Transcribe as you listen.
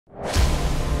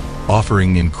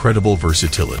Offering incredible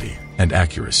versatility and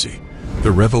accuracy, the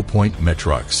Revopoint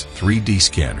MetroX 3D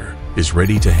scanner is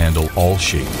ready to handle all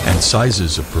shapes and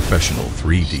sizes of professional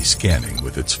 3D scanning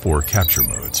with its 4 capture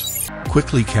modes.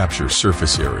 Quickly capture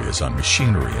surface areas on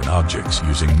machinery and objects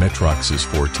using MetroX's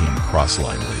 14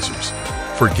 cross-line lasers.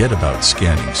 Forget about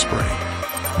scanning spray.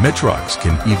 MetroX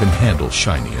can even handle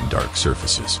shiny and dark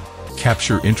surfaces.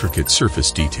 Capture intricate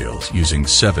surface details using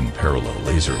 7 parallel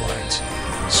laser lines.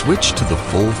 Switch to the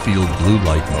full field blue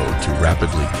light mode to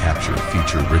rapidly capture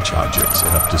feature-rich objects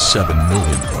at up to 7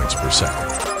 million points per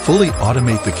second. Fully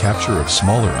automate the capture of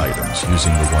smaller items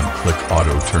using the one-click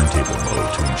auto turntable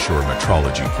mode to ensure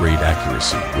metrology-grade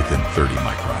accuracy within 30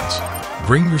 microns.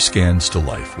 Bring your scans to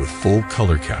life with full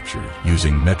color capture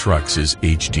using MetroX's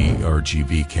HD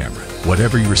RGB camera.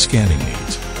 Whatever your scanning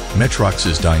needs,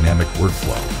 MetroX's dynamic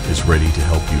workflow is ready to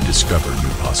help you discover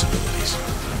new possibilities.